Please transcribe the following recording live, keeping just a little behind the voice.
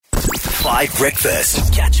5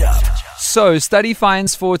 Breakfast. Catch up. So, study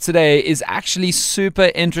finds for today is actually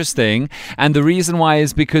super interesting. And the reason why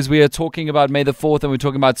is because we are talking about May the 4th and we're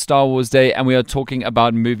talking about Star Wars Day and we are talking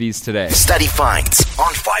about movies today. Study finds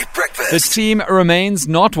on 5 Breakfast. The team remains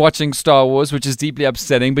not watching Star Wars, which is deeply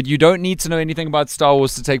upsetting, but you don't need to know anything about Star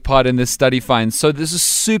Wars to take part in this study find. So this is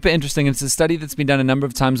super interesting. It's a study that's been done a number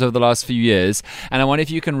of times over the last few years. And I wonder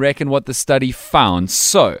if you can reckon what the study found.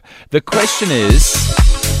 So, the question is...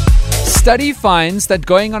 Study finds that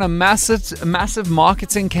going on a massive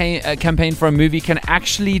marketing campaign for a movie can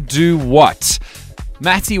actually do what?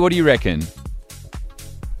 Matty, what do you reckon?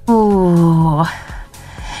 Ooh.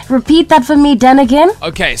 Repeat that for me, Dan, again.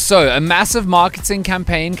 Okay, so a massive marketing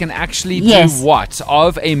campaign can actually do what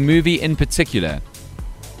of a movie in particular?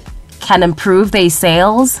 Can improve their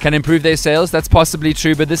sales. Can improve their sales? That's possibly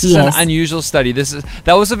true, but this is an unusual study.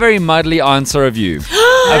 That was a very muddly answer of you.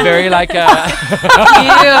 A very that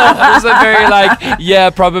was a very yeah,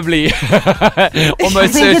 probably.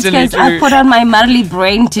 Almost certainly true. I put on my muddly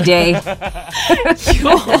brain today.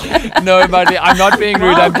 No, Muddly, I'm not being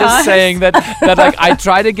rude. I'm just saying that I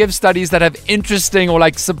try to give studies that have interesting or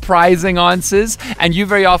surprising answers, and you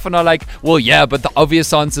very often are like, well, yeah, but the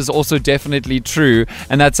obvious answer is also definitely true,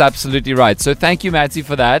 and that's absolutely right. So thank you, Matty,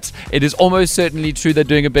 for that. It is almost certainly true that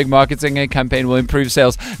doing a big marketing campaign will improve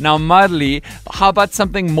sales. Now, Muddly, how about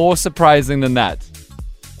something more surprising than that?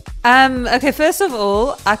 Okay, first of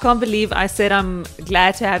all, I can't believe I said I'm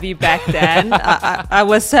glad to have you back, Dan. I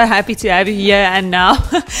was so happy to have you here, and now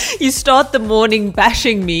you start the morning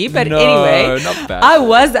bashing me. But anyway, not bad. I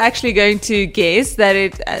was actually going to guess that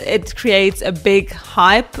it creates a big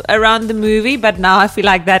hype around the movie, but now I feel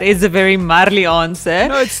like that is a very Marley answer.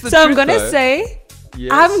 No, it's the so truth, I'm gonna though. say.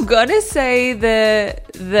 Yes. I'm gonna say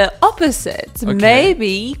the opposite. Okay.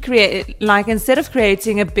 Maybe instead of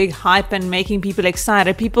creating a big hype and making people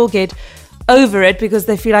excited, people get over it because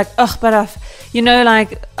they feel like,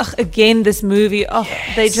 again this movie.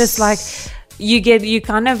 They just you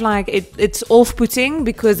kind of it's off-putting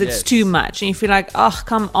because it's too much, and you feel like,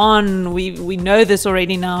 come on, we know this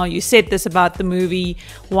already now. You said this about the movie,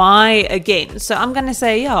 why again? So I'm gonna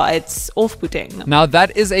say, it's off-putting. Now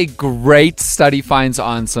that is a great study finds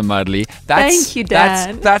answer, Muddly. Thank you,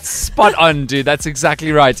 Dan. That's spot on, dude. That's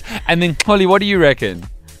exactly right. And then Holly, what do you reckon?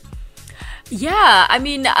 Yeah, I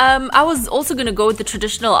mean, I was also going to go with the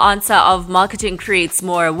traditional answer of marketing creates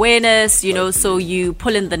more awareness, so you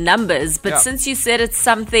pull in the numbers. But since you said it's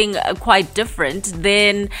something quite different,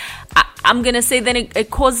 then I'm going to say then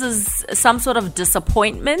it causes some sort of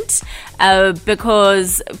disappointment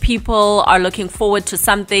because people are looking forward to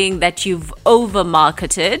something that you've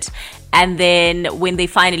over-marketed. And then when they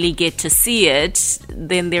finally get to see it,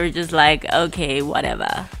 then they're just like, okay,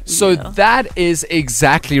 whatever. So that is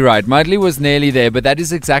exactly right. Muddly was nearly there, but that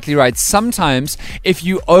is exactly right. Sometimes if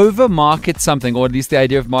you over-market something, or at least the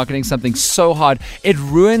idea of marketing something so hard, it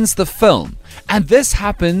ruins the film. And this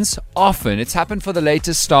happens often. It's happened for the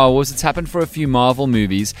latest Star Wars. It's happened for a few Marvel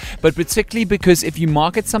movies. But particularly because if you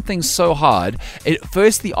market something so hard, it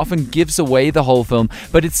firstly often gives away the whole film.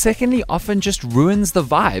 But it secondly often just ruins the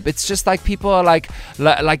vibe. It's just like people are like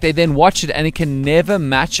they then watch it and it can never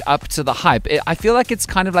match up to the hype. I feel like it's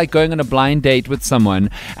kind of like going on a blind date with someone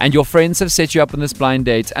and your friends have set you up on this blind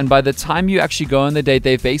date. And by the time you actually go on the date,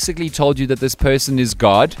 they've basically told you that this person is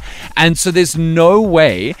God. And so there's no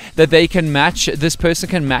way that this person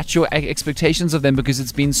can match your expectations of them because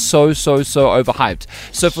it's been so overhyped.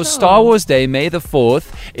 So for Star Wars Day, May the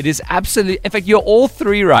 4th, it is absolutely, in fact, you're all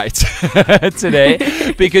three right today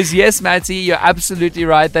because yes, Matty, you're absolutely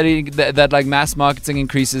right that mass marketing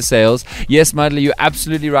increases sales. Yes, Muddly, you're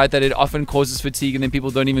absolutely right that it often causes fatigue and then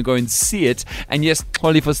people don't even go and see it. And yes,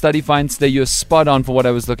 Holly, for study finds today, you're spot on for what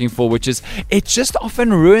I was looking for, which is it just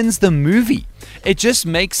often ruins the movie. It just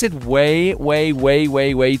makes it way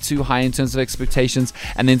too high in terms of expectations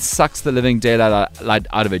and then sucks the living daylight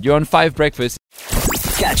out of it. You're on 5 Breakfast.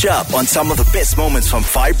 Catch up on some of the best moments from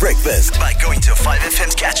 5 Breakfast by going to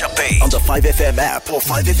 5FM's catch-up page on the 5FM app or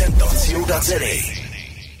 5FM.co.za.